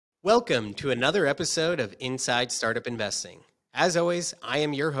Welcome to another episode of Inside Startup Investing. As always, I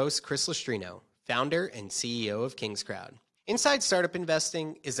am your host, Chris Lustrino, founder and CEO of Kingscrowd. Inside Startup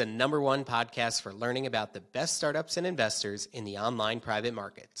Investing is a #1 podcast for learning about the best startups and investors in the online private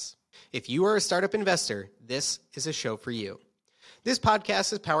markets. If you are a startup investor, this is a show for you. This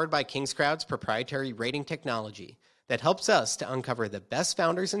podcast is powered by Kingscrowd's proprietary rating technology that helps us to uncover the best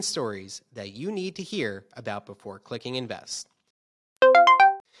founders and stories that you need to hear about before clicking invest.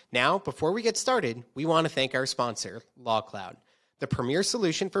 Now, before we get started, we want to thank our sponsor, LawCloud, the premier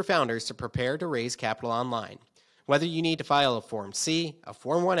solution for founders to prepare to raise capital online. Whether you need to file a Form C, a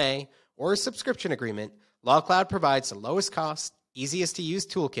Form 1A, or a subscription agreement, LawCloud provides the lowest cost, easiest to use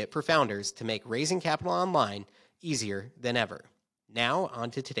toolkit for founders to make raising capital online easier than ever. Now,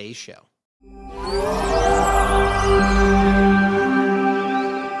 on to today's show.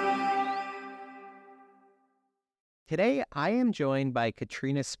 Today, I am joined by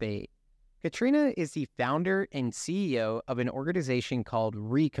Katrina Spade. Katrina is the founder and CEO of an organization called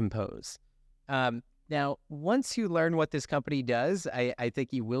Recompose. Now, once you learn what this company does, I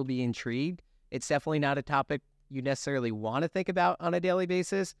think you will be intrigued. It's definitely not a topic you necessarily want to think about on a daily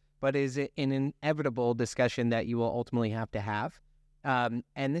basis, but is an inevitable discussion that you will ultimately have to have. And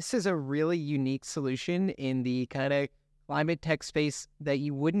this is a really unique solution in the kind of climate tech space that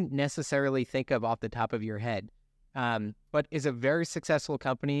you wouldn't necessarily think of off the top of your head. But is a very successful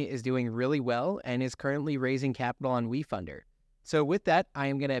company, is doing really well, and is currently raising capital on WeFunder. So with that, I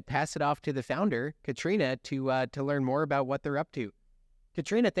am going to pass it off to the founder, Katrina, to learn more about what they're up to.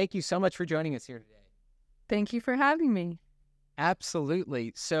 Katrina, thank you so much for joining us here today. Thank you for having me.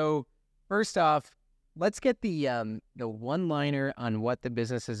 Absolutely. So first off, let's get the one-liner on what the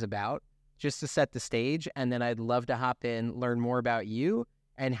business is about, just to set the stage, and then I'd love to hop in, learn more about you,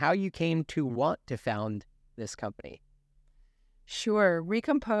 and how you came to want to found this company. Sure.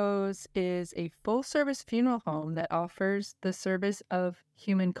 Recompose is a full-service funeral home that offers the service of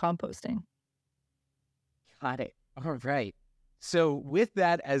human composting. Got it. All right. So with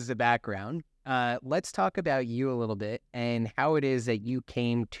that as the background, let's talk about you a little bit and how it is that you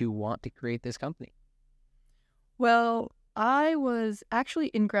came to want to create this company. Well, I was actually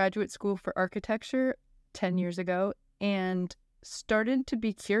in graduate school for architecture 10 years ago and started to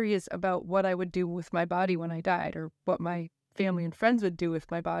be curious about what I would do with my body when I died, or what my family and friends would do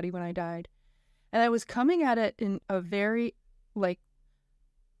with my body when I died. And I was coming at it in a very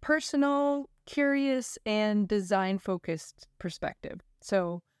personal, curious, and design-focused perspective.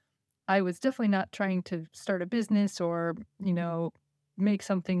 So I was definitely not trying to start a business or, make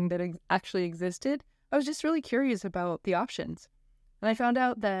something that actually existed. I was just really curious about the options. And I found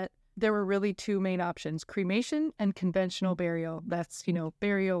out that there were really two main options: cremation and conventional burial. That's,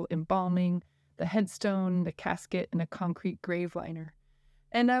 burial, embalming, the headstone, the casket, and a concrete grave liner.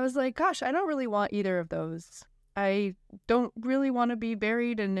 And I was like, gosh, I don't really want either of those. I don't really want to be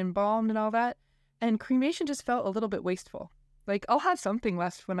buried and embalmed and all that. And cremation just felt a little bit wasteful. Like, I'll have something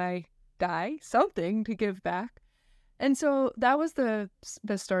left when I die, something to give back. And so that was the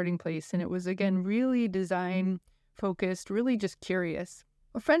starting place. And it was, again, really design focused, really just curious.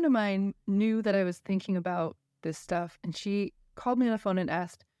 A friend of mine knew that I was thinking about this stuff, and she called me on the phone and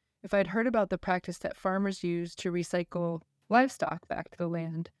asked if I'd heard about the practice that farmers use to recycle livestock back to the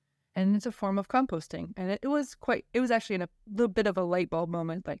land. And it's a form of composting. And it was actually in a little bit of a light bulb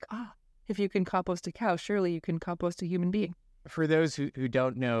moment, like, if you can compost a cow, surely you can compost a human being. For those who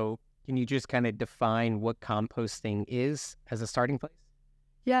don't know, can you just kind of define what composting is as a starting place?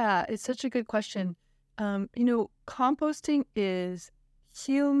 Yeah, it's such a good question. Composting is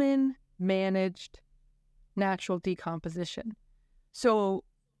human-managed natural decomposition. So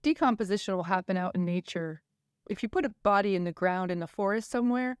decomposition will happen out in nature. If you put a body in the ground in the forest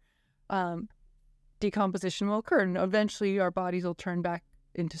somewhere, decomposition will occur, and eventually our bodies will turn back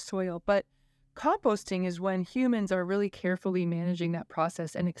into soil. But composting is when humans are really carefully managing that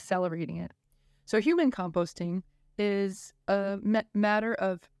process and accelerating it. So human composting is a matter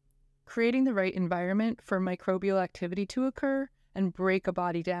of creating the right environment for microbial activity to occur and break a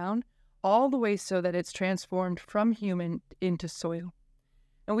body down, all the way so that it's transformed from human into soil.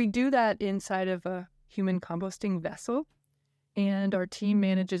 And we do that inside of a human composting vessel, and our team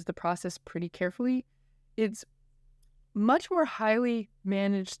manages the process pretty carefully. It's much more highly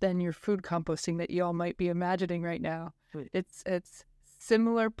managed than your food composting that you all might be imagining right now. It's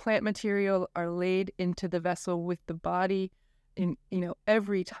similar plant material are laid into the vessel with the body in,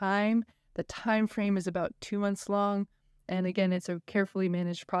 every time. The time frame is about 2 months long. And again, it's a carefully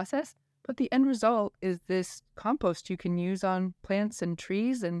managed process. But the end result is this compost you can use on plants and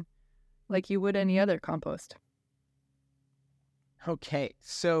trees, and like you would any other compost. Okay.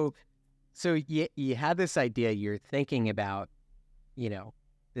 So you had this idea, you're thinking about,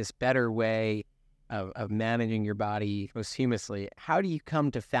 this better way of managing your body posthumously. How do you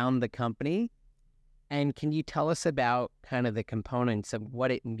come to found the company? And can you tell us about kind of the components of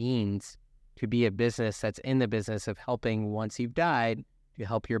what it means to be a business that's in the business of helping once you've died to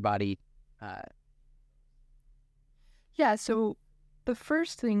help your body? Uh, Yeah, so the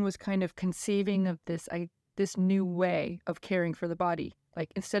first thing was kind of conceiving of this new way of caring for the body.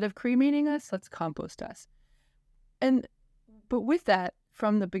 Like instead of cremating us, let's compost us. And but with that,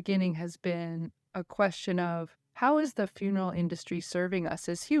 from the beginning has been a question of how is the funeral industry serving us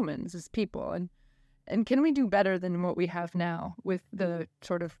as humans, as people? And can we do better than what we have now with the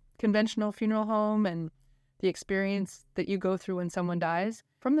sort of conventional funeral home and the experience that you go through when someone dies?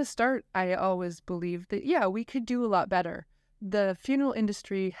 From the start, I always believed that, yeah, we could do a lot better. The funeral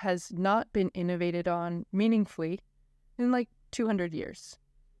industry has not been innovated on meaningfully in like 200 years.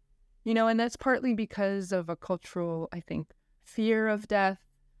 And that's partly because of a cultural, I think, fear of death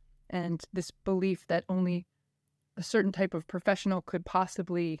and this belief that only a certain type of professional could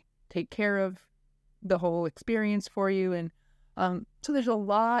possibly take care of the whole experience for you. And so there's a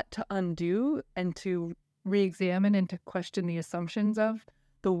lot to undo and to re-examine and to question the assumptions of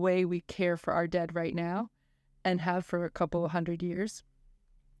the way we care for our dead right now and have for a couple of 100 years.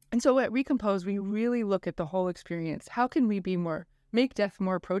 And so at Recompose, we really look at the whole experience. How can we make death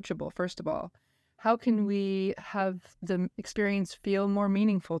more approachable, first of all? How can we have the experience feel more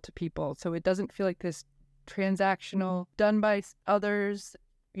meaningful to people so it doesn't feel like this transactional, done by others,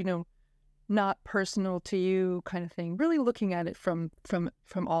 not personal to you kind of thing, really looking at it from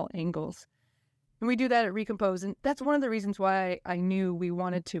all angles. And we do that at Recompose. And that's one of the reasons why I knew we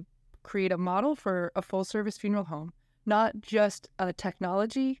wanted to create a model for a full service funeral home, not just a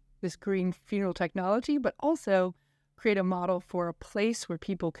technology, this green funeral technology, but also create a model for a place where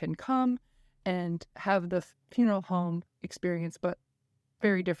people can come and have the funeral home experience, but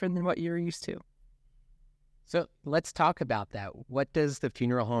very different than what you're used to. So let's talk about that. What does the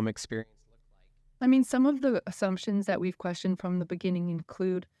funeral home experience look like? I mean, some of the assumptions that we've questioned from the beginning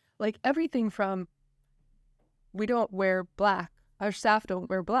include like everything from we don't wear black. Our staff don't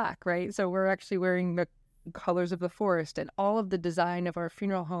wear black, right? So we're actually wearing the colors of the forest, and all of the design of our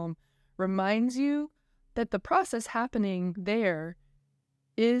funeral home reminds you that the process happening there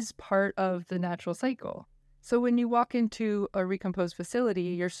is part of the natural cycle. So when you walk into a Recompose facility,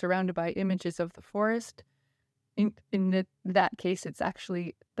 you're surrounded by images of the forest. In that case, it's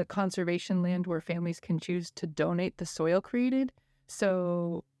actually the conservation land where families can choose to donate the soil created.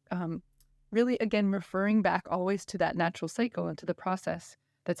 So really, again, referring back always to that natural cycle and to the process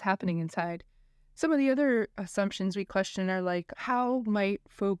that's happening inside. Some of the other assumptions we question are like, how might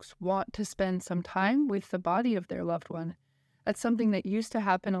folks want to spend some time with the body of their loved one? That's something that used to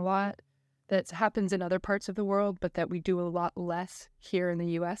happen a lot, that happens in other parts of the world, but that we do a lot less here in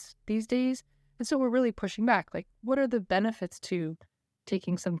the US these days. And so we're really pushing back, like, what are the benefits to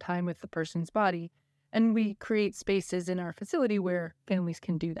taking some time with the person's body? And we create spaces in our facility where families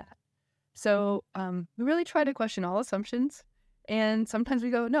can do that. So we really try to question all assumptions. And sometimes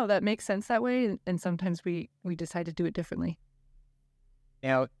we go, no, that makes sense that way. And sometimes we decide to do it differently.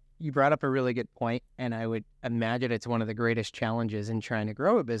 Now, you brought up a really good point, and I would imagine it's one of the greatest challenges in trying to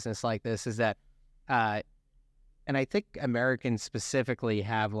grow a business like this is that, and I think Americans specifically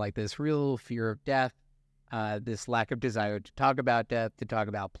have like this real fear of death, this lack of desire to talk about death, to talk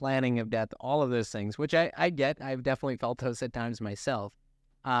about planning of death, all of those things, which I get. I've definitely felt those at times myself.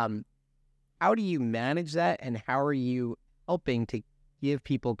 How do you manage that, and how are you helping to give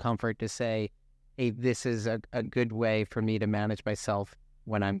people comfort to say, hey, this is a good way for me to manage myself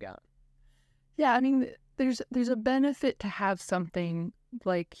when I'm gone? Yeah, I mean, there's a benefit to have something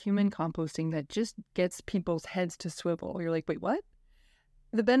like human composting that just gets people's heads to swivel. You're like, wait, what?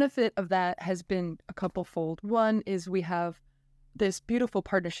 The benefit of that has been a couple fold. One is we have this beautiful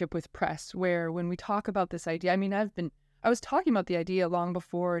partnership with press where when we talk about this idea, I mean, I was talking about the idea long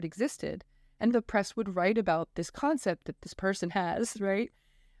before it existed, and the press would write about this concept that this person has, right?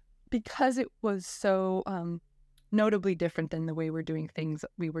 Because it was so notably different than the way we were doing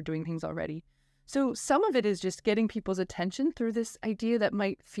things already. So some of it is just getting people's attention through this idea that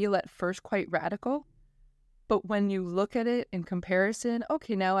might feel at first quite radical. But when you look at it in comparison,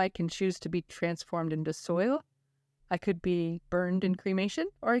 okay, now I can choose to be transformed into soil. I could be burned in cremation,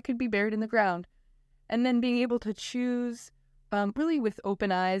 or I could be buried in the ground. And then being able to choose really with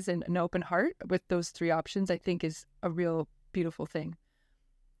open eyes and an open heart with those three options, I think is a real beautiful thing.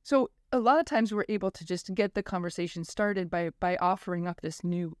 So a lot of times we're able to just get the conversation started by offering up this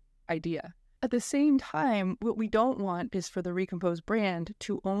new idea. At the same time, what we don't want is for the Recompose brand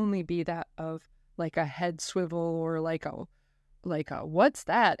to only be that of like a head swivel or like a what's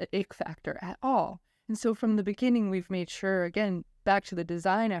that, an ick factor at all. And so from the beginning, we've made sure, again, back to the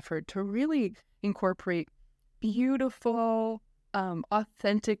design effort, to really incorporate beautiful,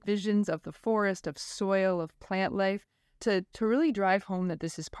 authentic visions of the forest, of soil, of plant life, to really drive home that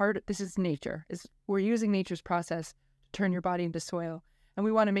this is nature. We're using nature's process to turn your body into soil. And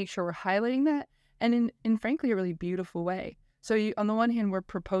we want to make sure we're highlighting that, and in frankly, a really beautiful way. So on the one hand, we're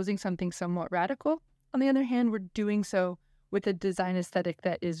proposing something somewhat radical. On the other hand, we're doing so with a design aesthetic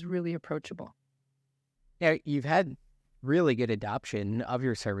that is really approachable. Yeah, you've had really good adoption of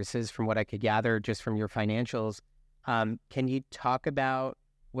your services from what I could gather just from your financials. Can you talk about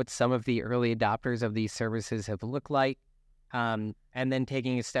what some of the early adopters of these services have looked like? And then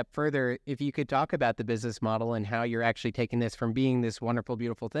taking a step further, if you could talk about the business model and how you're actually taking this from being this wonderful,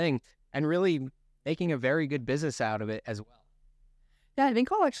 beautiful thing and really making a very good business out of it as well. Yeah, I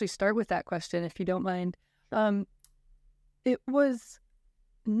think I'll actually start with that question, if you don't mind. It was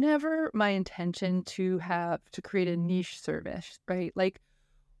never my intention to create a niche service, right? Like,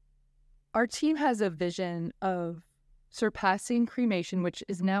 our team has a vision of surpassing cremation, which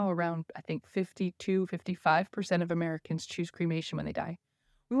is now around, I think, 55% of Americans choose cremation when they die.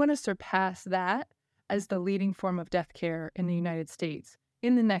 We want to surpass that as the leading form of death care in the United States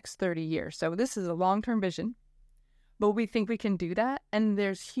in the next 30 years. So this is a long-term vision, but we think we can do that. And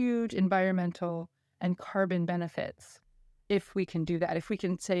there's huge environmental and carbon benefits if we can do that. If we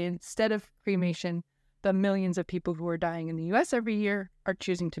can say, instead of cremation, the millions of people who are dying in the US every year are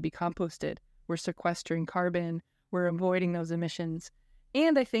choosing to be composted. We're sequestering carbon. We're avoiding those emissions.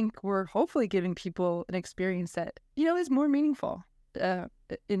 And I think we're hopefully giving people an experience that, is more meaningful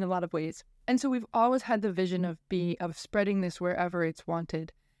in a lot of ways. And so we've always had the vision of spreading this wherever it's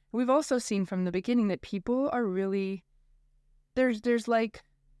wanted. We've also seen from the beginning that people are really, they're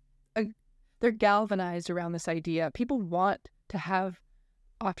galvanized around this idea. People want to have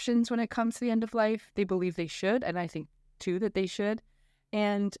options when it comes to the end of life. They believe they should, and I think too that they should.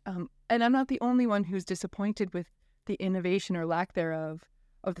 And I'm not the only one who's disappointed with the innovation or lack thereof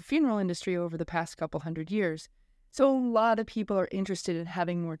of the funeral industry over the past couple hundred years. So a lot of people are interested in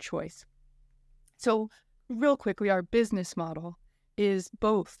having more choice. So real quickly, our business model is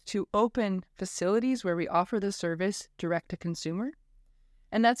both to open facilities where we offer the service direct to consumer.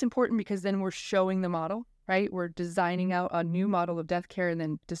 And that's important because then we're showing the model, right? We're designing out a new model of death care and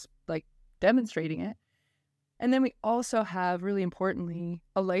then just demonstrating it. And then we also have, really importantly,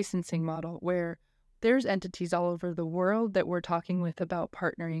 a licensing model where there's entities all over the world that we're talking with about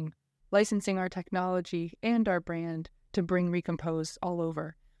partnering, licensing our technology and our brand to bring Recompose all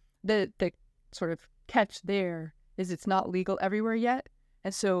over. The sort of catch there is it's not legal everywhere yet.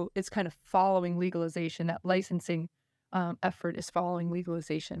 And so it's kind of following legalization. That licensing effort is following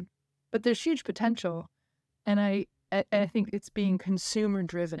legalization. But there's huge potential. And I think it's being consumer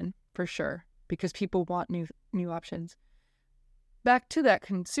driven for sure, because people want new options. Back to that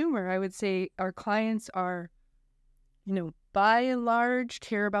consumer, I would say our clients are, by and large,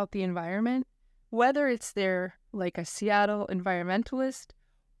 care about the environment, whether it's they're like a Seattle environmentalist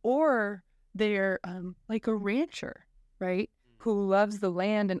or they're like a rancher, right, who loves the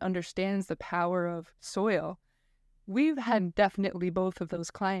land and understands the power of soil. We've had definitely both of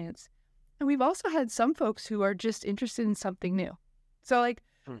those clients. And we've also had some folks who are just interested in something new. So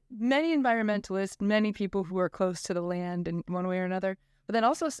many environmentalists, many people who are close to the land in one way or another, but then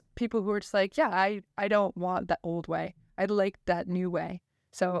also people who are just like, yeah, I don't want that old way. I like that new way.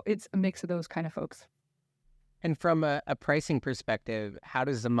 So it's a mix of those kind of folks. And from a pricing perspective, how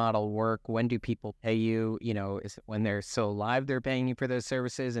does the model work? When do people pay you? Is it when they're still alive, they're paying you for those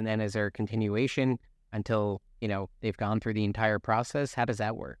services? And then is there a continuation until, they've gone through the entire process? How does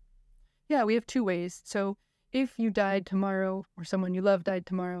that work? Yeah, we have two ways. So if you died tomorrow or someone you love died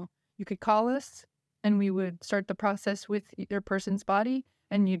tomorrow, you could call us and we would start the process with your person's body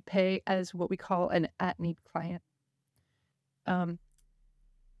and you'd pay as what we call an at-need client.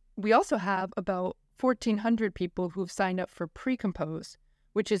 We also have about 1,400 people who've signed up for Recompose,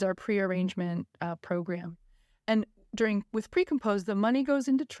 which is our pre-arrangement program. And with Recompose, the money goes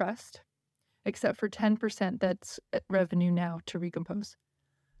into trust, except for 10% that's revenue now to Recompose.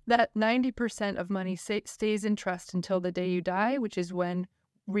 That 90% of money stays in trust until the day you die, which is when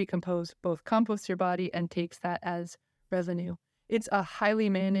Recompose both composts your body and takes that as revenue. It's a highly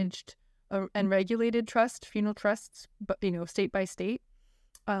managed and regulated trust. Funeral trusts, but state by state,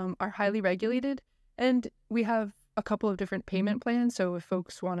 are highly regulated. And we have a couple of different payment plans. So if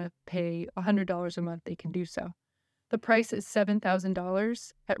folks want to pay $100 a month, they can do so. The price is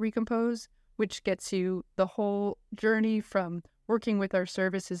 $7,000 at Recompose, which gets you the whole journey from working with our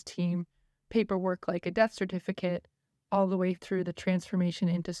services team, paperwork like a death certificate, all the way through the transformation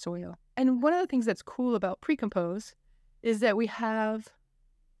into soil. And one of the things that's cool about Recompose is that we have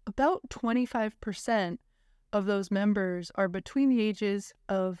about 25% of those members are between the ages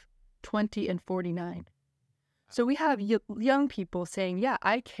of 20 and 49. So we have young people saying, yeah,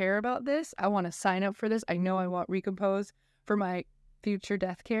 I care about this. I want to sign up for this. I know I want Recompose for my future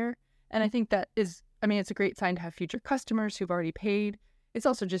death care. And I think that is, it's a great sign to have future customers who've already paid. It's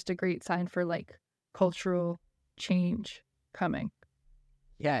also just a great sign for like cultural change coming.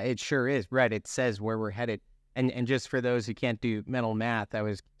 Yeah, it sure is. Right. It says where we're headed. And just for those who can't do mental math,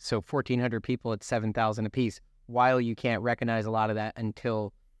 1,400 people at 7,000 apiece. While you can't recognize a lot of that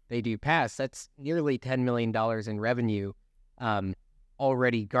until they do pass, that's nearly $10 million in revenue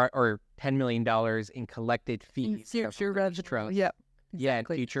already, or $10 million in collected fees. Future revenue. Yep. Yeah, and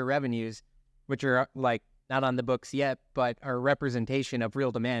future revenues, which are like not on the books yet, but are a representation of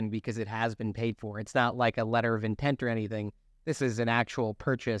real demand because it has been paid for. It's not like a letter of intent or anything. This is an actual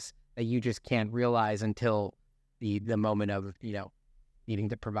purchase that you just can't realize until the moment of, needing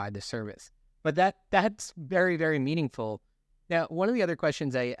to provide the service. But that's very, very meaningful. Now, one of the other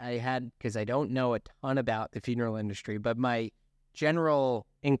questions I had, because I don't know a ton about the funeral industry, but my general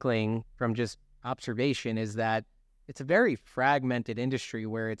inkling from just observation is that it's a very fragmented industry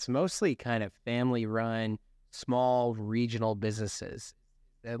where it's mostly kind of family-run, small regional businesses,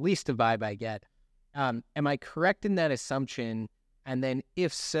 at least the vibe I get. Am I correct in that assumption? And then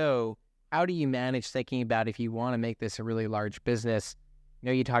if so, how do you manage thinking about if you want to make this a really large business? I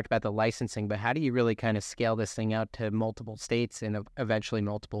know you talked about the licensing, but how do you really kind of scale this thing out to multiple states and eventually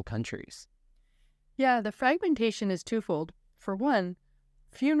multiple countries? Yeah, the fragmentation is twofold. For one,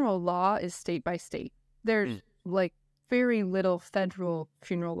 funeral law is state by state. There's like very little federal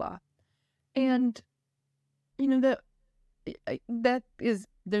funeral law. And,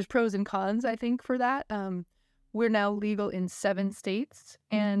 there's pros and cons, I think, for that. We're now legal in 7 states,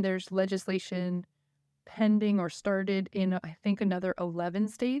 and there's legislation pending or started in, I think, another 11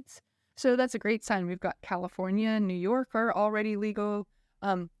 states. So that's a great sign. We've got California and New York are already legal,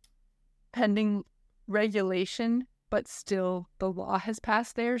 pending regulation, but still the law has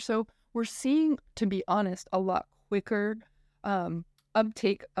passed there. So we're seeing, to be honest, a lot quicker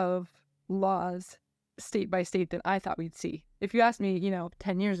uptake of laws state by state than I thought we'd see. If you asked me,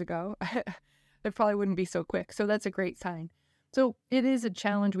 10 years ago, it probably wouldn't be so quick. So that's a great sign. So it is a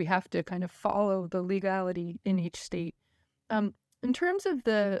challenge. We have to kind of follow the legality in each state. In terms of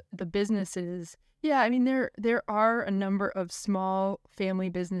the businesses, yeah, there are a number of small family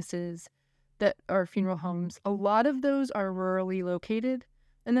businesses that are funeral homes. A lot of those are rurally located.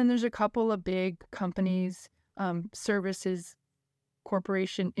 And then there's a couple of big companies, Services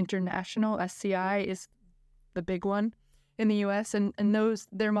Corporation International, SCI is the big one in the US. And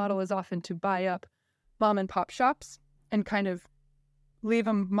their model is often to buy up mom and pop shops and kind of leave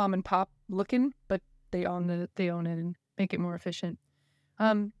them mom and pop looking, but they own it and make it more efficient.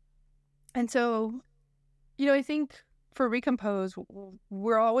 And so, I think for Recompose,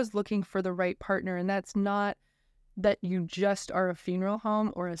 we're always looking for the right partner, and that's not that you just are a funeral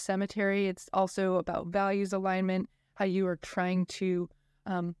home or a cemetery. It's also about values alignment, how you are trying to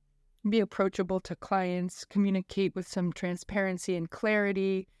be approachable to clients, communicate with some transparency and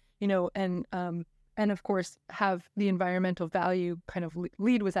clarity, and of course have the environmental value, kind of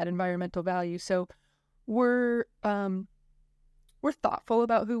lead with that environmental value. So we're thoughtful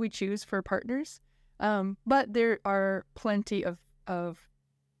about who we choose for partners, but there are plenty of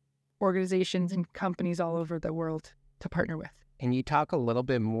organizations and companies all over the world to partner with. And you talk a little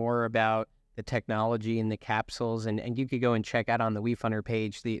bit more about the technology and the capsules, and you could go and check out on the WeFunder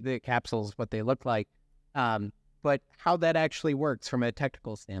page the capsules, what they look like, but how that actually works from a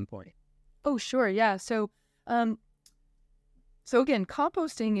technical standpoint. Oh, sure. Yeah. So again,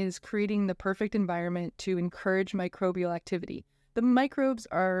 composting is creating the perfect environment to encourage microbial activity. The microbes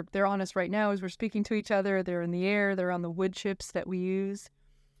they're on us right now as we're speaking to each other. They're in the air. They're on the wood chips that we use.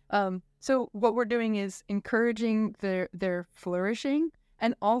 So what we're doing is encouraging their flourishing,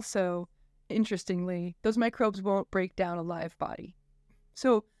 and also, interestingly, those microbes won't break down a live body.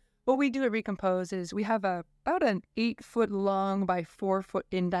 So what we do at Recompose is we have about an 8-foot long by 4-foot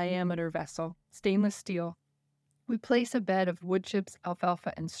in diameter vessel, stainless steel. We place a bed of wood chips,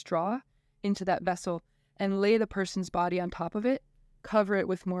 alfalfa, and straw into that vessel and lay the person's body on top of it, cover it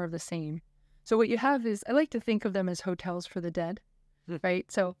with more of the same. So what you have is, I like to think of them as hotels for the dead,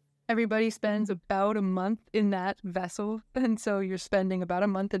 right? So everybody spends about a month in that vessel, and so you're spending about a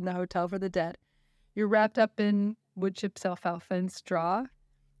month in the hotel for the dead. You're wrapped up in wood chips, alfalfa, and straw,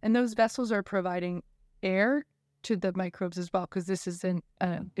 And those vessels are providing air to the microbes as well, because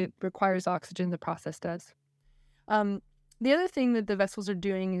it requires oxygen, the process does. The other thing that the vessels are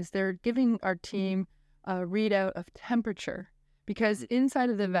doing is they're giving our team a readout of temperature, because inside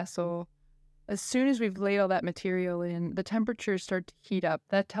of the vessel, as soon as we've laid all that material in, the temperatures start to heat up.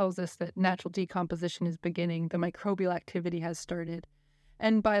 That tells us that natural decomposition is beginning. The microbial activity has started.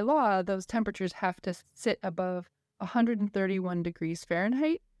 And by law, those temperatures have to sit above 131 degrees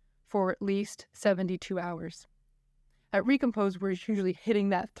Fahrenheit for at least 72 hours. At Recompose, we're usually hitting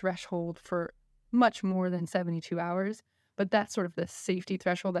that threshold for much more than 72 hours, but that's sort of the safety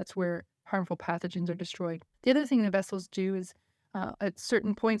threshold. That's where harmful pathogens are destroyed. The other thing the vessels do is at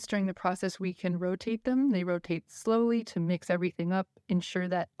certain points during the process, we can rotate them. They rotate slowly to mix everything up, ensure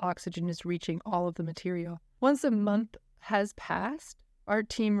that oxygen is reaching all of the material. Once a month has passed, our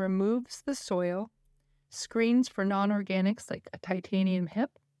team removes the soil, screens for non-organics like a titanium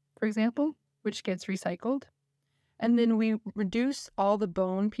hip, for example, which gets recycled. And then we reduce all the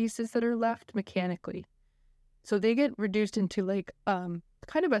bone pieces that are left mechanically. So they get reduced into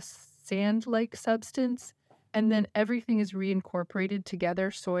kind of a sand-like substance, and then everything is reincorporated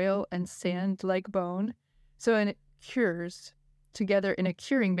together, soil and sand like bone. And it cures together in a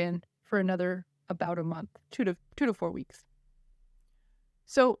curing bin for another about a month, 2 to 4 weeks.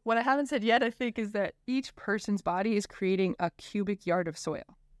 So what I haven't said yet, I think, is that each person's body is creating a cubic yard of soil.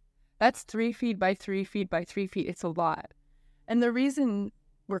 That's 3 feet by 3 feet by 3 feet. It's a lot. And the reason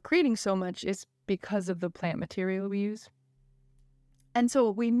we're creating so much is because of the plant material we use. And so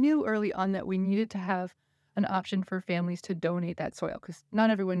we knew early on that we needed to have an option for families to donate that soil, because not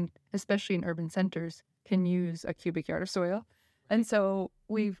everyone, especially in urban centers, can use a cubic yard of soil. And so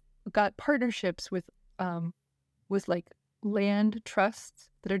we've got partnerships with land trusts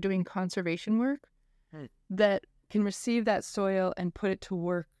that are doing conservation work that can receive that soil and put it to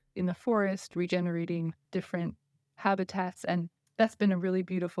work in the forest, regenerating different habitats. And that's been a really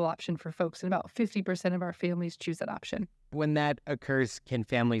beautiful option for folks. And about 50% of our families choose that option. When that occurs, can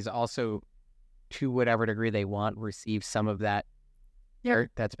families also, to whatever degree they want, receive some of that dirt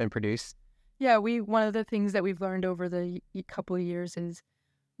that's been produced? Yeah, one of the things that we've learned over the couple of years is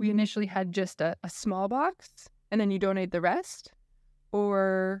we initially had just a small box, and then you donate the rest,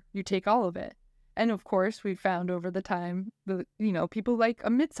 or you take all of it. And of course, we found over the time, people like a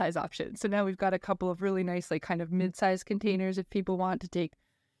mid-size option. So now we've got a couple of really nice, kind of mid-size containers if people want to take,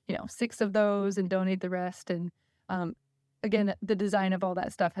 6 of those and donate the rest. And again, the design of all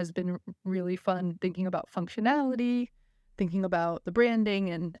that stuff has been really fun, thinking about functionality, thinking about the branding,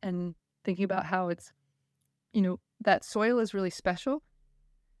 and thinking about how it's, that soil is really special.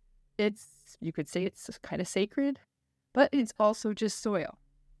 You could say it's kind of sacred, but it's also just soil.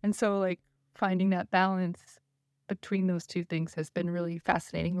 And so finding that balance between those two things has been really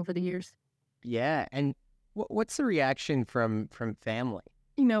fascinating over the years. Yeah. And what's the reaction from family?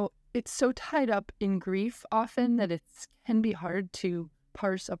 It's so tied up in grief often that it can be hard to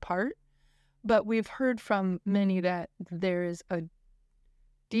parse apart. But we've heard from many that there is a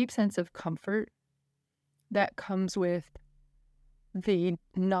deep sense of comfort that comes with the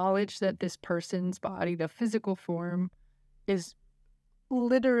knowledge that this person's body, the physical form, is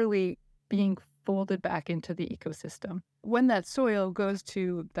literally being folded back into the ecosystem. When that soil goes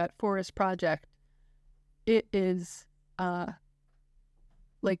to that forest project, it is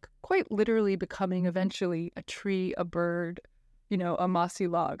quite literally becoming eventually a tree, a bird, a mossy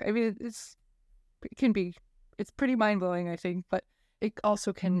log. I mean, it's pretty mind-blowing, I think, but it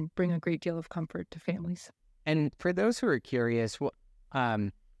also can bring a great deal of comfort to families. And for those who are curious,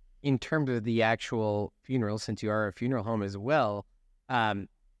 in terms of the actual funeral, since you are a funeral home as well,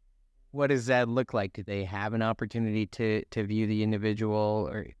 what does that look like? Do they have an opportunity to view the individual,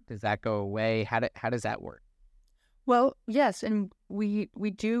 or does that go away? How does that work? Well, yes, and we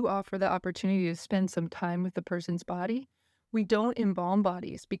do offer the opportunity to spend some time with the person's body. We don't embalm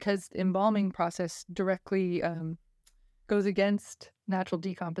bodies because the embalming process directly goes against natural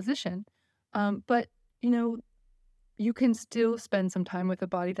decomposition. But, you can still spend some time with a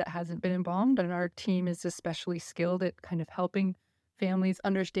body that hasn't been embalmed, and our team is especially skilled at kind of helping families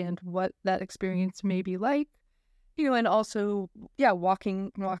understand what that experience may be like, and also,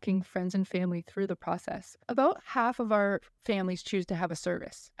 walking friends and family through the process. About half of our families choose to have a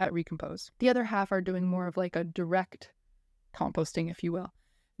service at Recompose. The other half are doing more of a direct composting, if you will.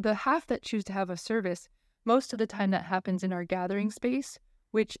 The half that choose to have a service, most of the time that happens in our gathering space,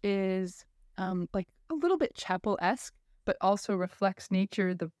 which is a little bit chapel-esque, but also reflects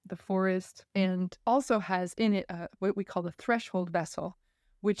nature, the forest, and also has in it what we call the threshold vessel,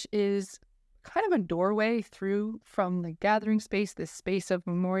 which is kind of a doorway through from the gathering space, this space of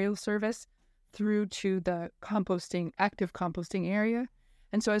memorial service, through to the active composting area.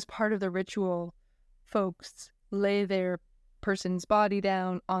 And so as part of the ritual, folks lay their person's body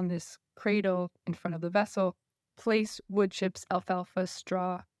down on this cradle in front of the vessel, place wood chips, alfalfa,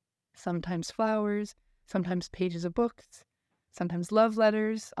 straw, sometimes flowers, sometimes pages of books, sometimes love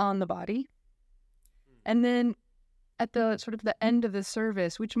letters on the body. And then at the sort of the end of the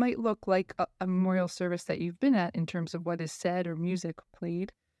service, which might look like a memorial service that you've been at in terms of what is said or music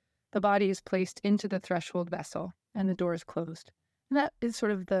played, the body is placed into the threshold vessel and the door is closed. And that is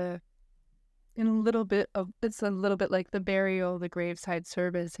sort of it's a little bit like the burial, the graveside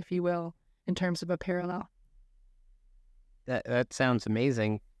service, if you will, in terms of a parallel. That sounds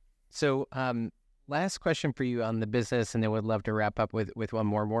amazing. So last question for you on the business, and then would love to wrap up with one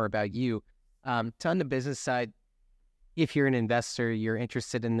more about you. On the business side, if you're an investor, you're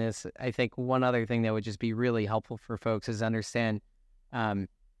interested in this, I think one other thing that would just be really helpful for folks is understand,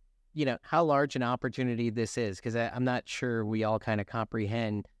 how large an opportunity this is, because I'm not sure we all kind of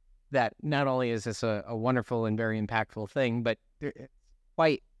comprehend that not only is this a wonderful and very impactful thing, but it's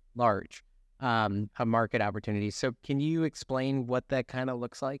quite large, a market opportunity. So can you explain what that kind of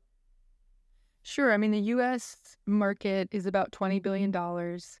looks like? Sure. I mean, the U.S. market is about $20 billion.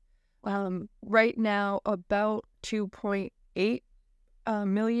 Right now, about 2.8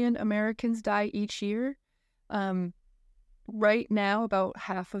 million Americans die each year. Right now, about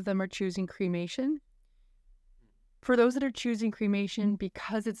half of them are choosing cremation. For those that are choosing cremation,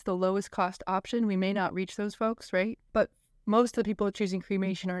 because it's the lowest cost option, we may not reach those folks, right? But most of the people choosing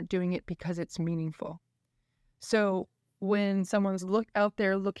cremation aren't doing it because it's meaningful. So when someone's out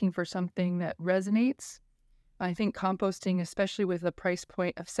there looking for something that resonates, I think composting, especially with a price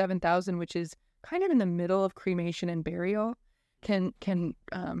point of $7,000, which is kind of in the middle of cremation and burial, can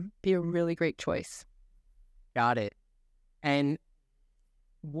be a really great choice. Got it. And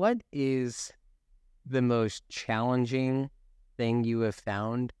what is the most challenging thing you have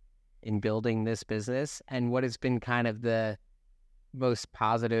found in building this business, and what has been kind of the most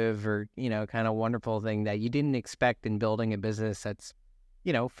positive or, kind of wonderful thing that you didn't expect in building a business that's,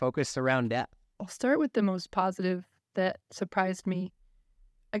 focused around death? I'll start with the most positive that surprised me.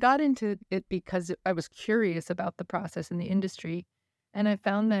 I got into it because I was curious about the process in the industry, and I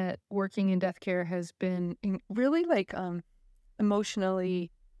found that working in death care has been really emotionally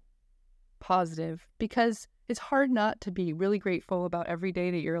positive, because it's hard not to be really grateful about every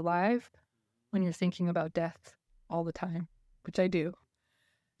day that you're alive when you're thinking about death all the time, which I do.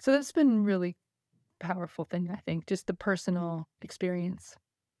 So that's been a really powerful thing, I think, just the personal experience.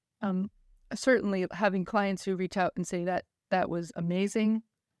 Certainly having clients who reach out and say that was amazing,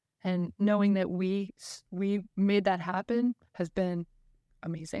 and knowing that we made that happen has been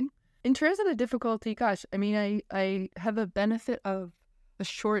amazing. In terms of the difficulty, gosh, I mean, I have a benefit of a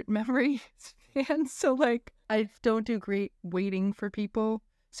short memory span, so I don't do great waiting for people.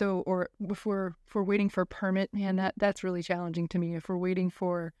 So, or if we're waiting for a permit, man, that's really challenging to me. If we're waiting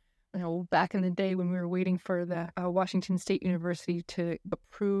for, back in the day when we were waiting for the Washington State University to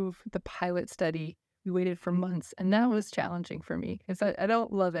approve the pilot study, we waited for months, and that was challenging for me because I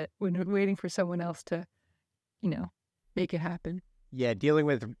don't love it when we're waiting for someone else to, make it happen. Yeah, dealing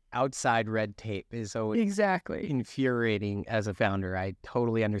with outside red tape is always exactly infuriating as a founder. I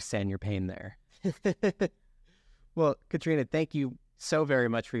totally understand your pain there. Well, Katrina, thank you so very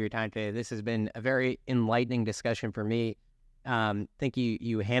much for your time today. This has been a very enlightening discussion for me. Think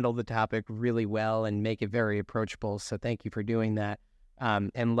you handled the topic really well and make it very approachable. So thank you for doing that.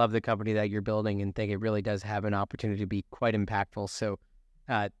 And love the company that you're building, and think it really does have an opportunity to be quite impactful. So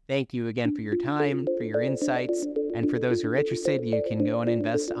thank you again for your time, for your insights. And for those who are interested, you can go and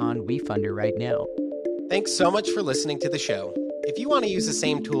invest on WeFunder right now. Thanks so much for listening to the show. If you want to use the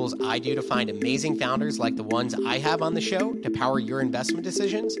same tools I do to find amazing founders like the ones I have on the show to power your investment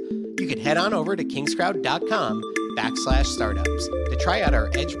decisions, you could head on over to kingscrowd.com/startups to try out our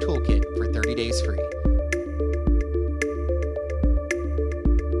Edge Toolkit for 30 days free.